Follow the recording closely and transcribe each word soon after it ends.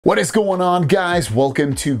What is going on, guys?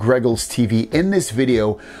 Welcome to Greggles TV. In this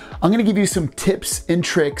video, I'm going to give you some tips and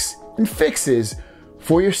tricks and fixes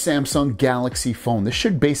for your Samsung Galaxy phone. This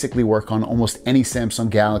should basically work on almost any Samsung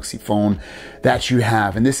Galaxy phone that you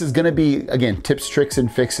have. And this is going to be, again, tips, tricks,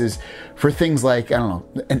 and fixes for things like, I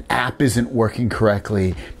don't know, an app isn't working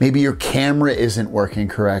correctly. Maybe your camera isn't working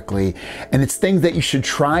correctly. And it's things that you should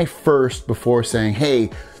try first before saying, hey,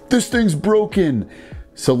 this thing's broken.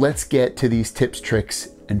 So let's get to these tips, tricks,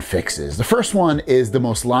 and fixes. The first one is the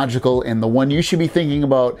most logical and the one you should be thinking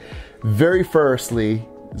about very firstly,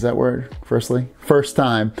 is that word? First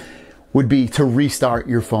time, would be to restart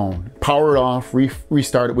your phone. Power it off,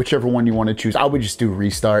 restart it, whichever one you want to choose. I would just do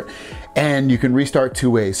restart, and you can restart two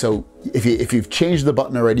ways. So if you've changed the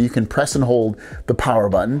button already, you can press and hold the power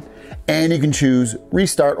button, and you can choose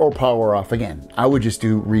restart or power off. Again, I would just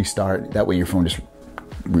do restart. That way your phone just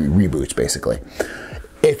reboots basically.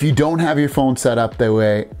 If you don't have your phone set up that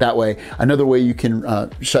way, another way you can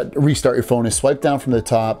restart your phone is swipe down from the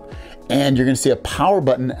top, and you're gonna see a power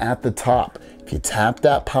button at the top. If you tap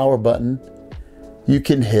that power button, you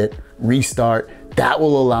can hit restart. That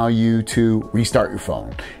will allow you to restart your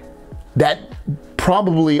phone. That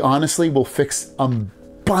probably, honestly, will fix a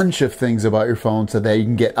bunch of things about your phone so that you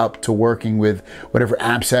can get up to working with whatever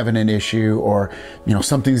apps having an issue, or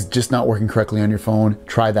something's just not working correctly on your phone.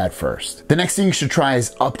 Try that first. The next thing you should try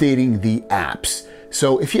is updating the apps.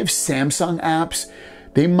 So if you have Samsung apps,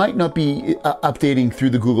 they might not be updating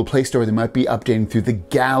through the Google Play Store. They might be updating through the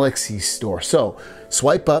Galaxy Store. So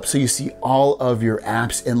swipe up so you see all of your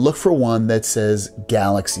apps and look for one that says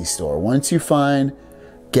Galaxy Store. Once you find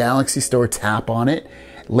Galaxy Store, tap on it,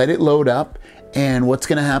 let it load up. And what's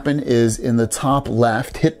gonna happen is in the top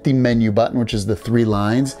left, hit the menu button, which is the three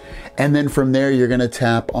lines. And then from there, you're gonna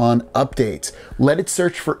tap on updates. Let it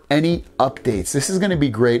search for any updates. This is gonna be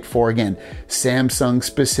great for, again, Samsung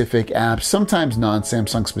specific apps, sometimes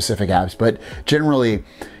non-Samsung specific apps, but generally,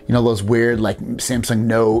 those weird like Samsung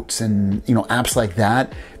Notes and apps like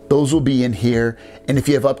that, those will be in here. And if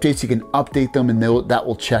you have updates, you can update them and that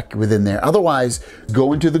will check within there. Otherwise,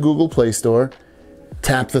 go into the Google Play Store,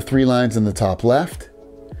 tap the three lines in the top left,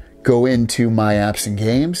 go into My Apps and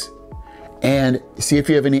Games, and see if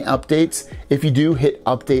you have any updates. If you do, hit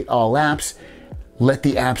Update All Apps. Let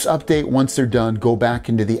the apps update. Once they're done, go back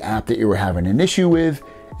into the app that you were having an issue with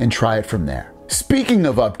and try it from there. Speaking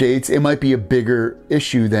of updates, it might be a bigger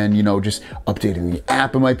issue than, just updating the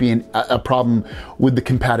app. It might be a problem with the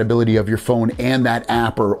compatibility of your phone and that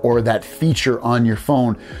app or that feature on your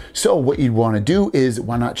phone. So what you'd want to do is,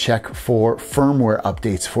 why not check for firmware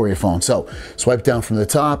updates for your phone? So swipe down from the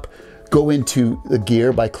top, go into the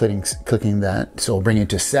gear by clicking that. So bring it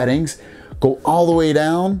to settings, go all the way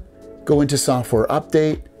down, go into software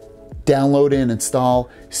update, download and install,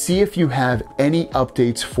 see if you have any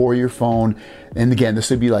updates for your phone. And again, this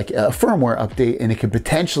would be like a firmware update, and it could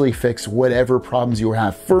potentially fix whatever problems you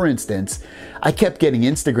have. For instance, I kept getting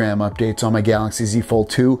Instagram updates on my Galaxy Z Fold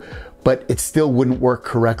 2, but it still wouldn't work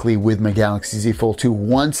correctly with my Galaxy Z Fold 2.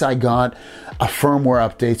 Once I got a firmware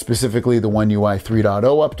update, specifically the One UI 3.0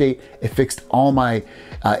 update, it fixed all my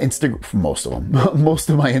most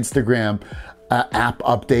of my Instagram app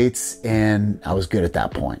updates, and I was good at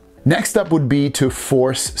that point. Next up would be to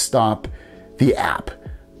force stop the app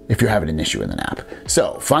if you're having an issue with an app.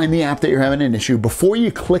 So find the app that you're having an issue. Before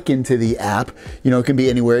you click into the app, it can be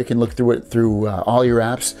anywhere. You can look through it through all your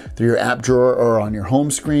apps, through your app drawer or on your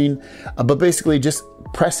home screen. But basically just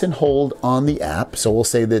press and hold on the app. So we'll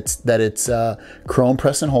say that it's Chrome,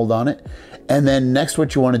 press and hold on it. And then next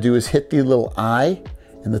what you want to do is hit the little I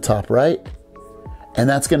in the top right. And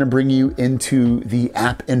that's gonna bring you into the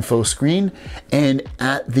app info screen. And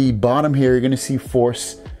at the bottom here, you're gonna see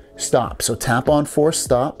force stop. So tap on force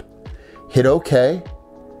stop, hit OK.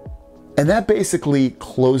 And that basically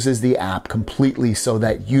closes the app completely so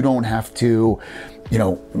that you don't have to,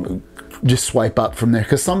 just swipe up from there.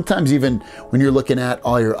 Because sometimes even when you're looking at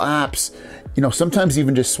all your apps, sometimes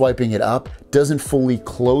even just swiping it up doesn't fully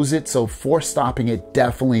close it. So force stopping it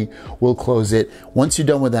definitely will close it. Once you're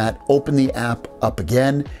done with that, open the app up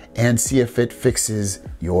again and see if it fixes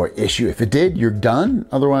your issue. If it did, you're done.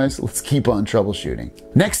 Otherwise, let's keep on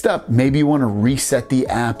troubleshooting. Next up, maybe you want to reset the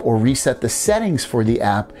app or reset the settings for the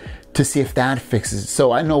app to see if that fixes it.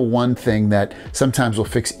 So I know one thing that sometimes will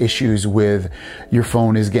fix issues with your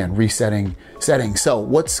phone is, again, resetting settings. So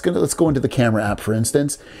let's go into the camera app, for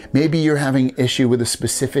instance. Maybe you're having an issue with a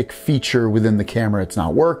specific feature within the camera. It's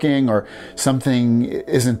not working, or something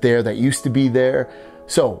isn't there that used to be there.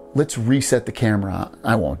 So let's reset the camera.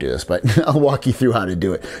 I won't do this, but I'll walk you through how to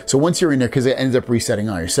do it. So once you're in there, because it ends up resetting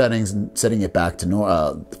all your settings and setting it back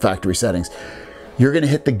to factory settings, you're gonna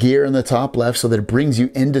hit the gear in the top left so that it brings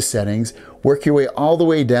you into settings, work your way all the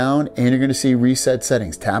way down, and you're gonna see reset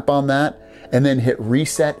settings. Tap on that and then hit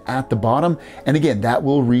reset at the bottom. And again, that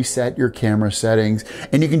will reset your camera settings.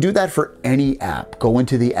 And you can do that for any app. Go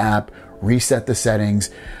into the app, reset the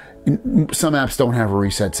settings. Some apps don't have a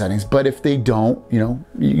reset settings, but if they don't,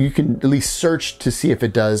 you can at least search to see if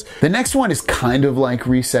it does. The next one is kind of like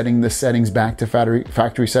resetting the settings back to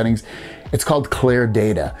factory settings. It's called clear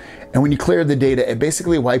data. And when you clear the data, it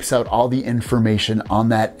basically wipes out all the information on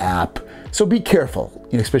that app. So be careful,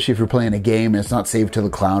 especially if you're playing a game and it's not saved to the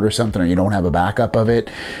cloud or something, or you don't have a backup of it.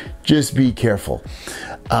 Just be careful.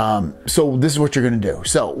 So this is what you're gonna do.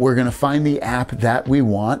 So we're gonna find the app that we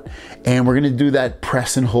want, and we're gonna do that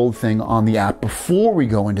press and hold thing on the app before we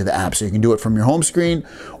go into the app. So you can do it from your home screen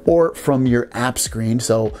or from your app screen.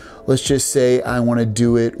 So let's just say I wanna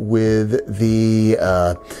do it with the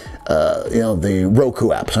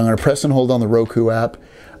Roku app. So I'm gonna press and hold on the Roku app.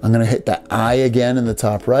 I'm gonna hit the I again in the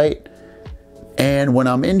top right. And when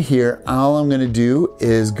I'm in here, all I'm gonna do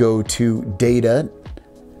is go to data,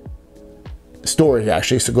 storage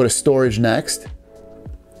actually, so go to storage next.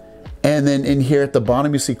 And then in here at the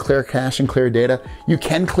bottom, you see clear cache and clear data. You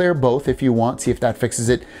can clear both if you want, see if that fixes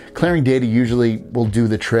it. Clearing data usually will do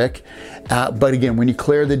the trick. But again, when you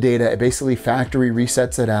clear the data, it basically factory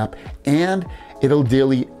resets that app and it'll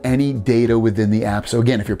delete any data within the app. So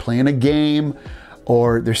again, if you're playing a game,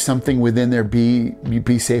 or there's something within there,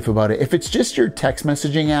 be safe about it. If it's just your text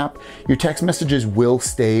messaging app, your text messages will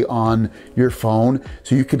stay on your phone,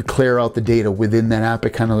 so you could clear out the data within that app.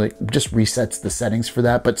 It kind of like just resets the settings for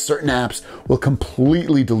that, but certain apps will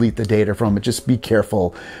completely delete the data from it. Just be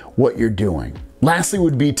careful what you're doing. Lastly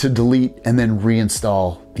would be to delete and then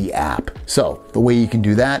reinstall the app. So the way you can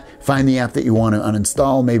do that, find the app that you want to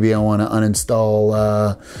uninstall. Maybe I want to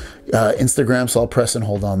uninstall Instagram, so I'll press and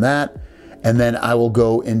hold on that. And then I will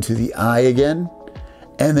go into the I again,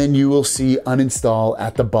 and then you will see uninstall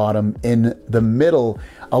at the bottom in the middle,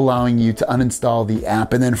 allowing you to uninstall the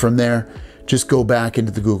app. And then from there, just go back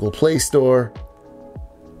into the Google Play Store,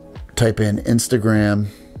 type in Instagram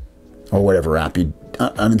or whatever app you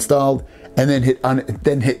uninstalled, and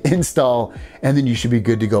then hit install, and then you should be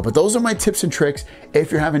good to go. But those are my tips and tricks. If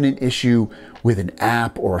you're having an issue with an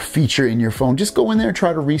app or a feature in your phone, just go in there and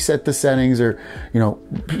try to reset the settings, or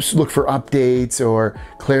just look for updates or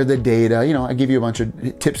clear the data. I give you a bunch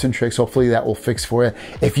of tips and tricks. Hopefully that will fix for you.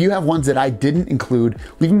 If you have ones that I didn't include,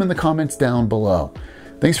 leave them in the comments down below.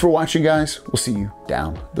 Thanks for watching, guys. We'll see you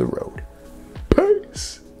down the road.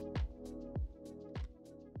 Peace.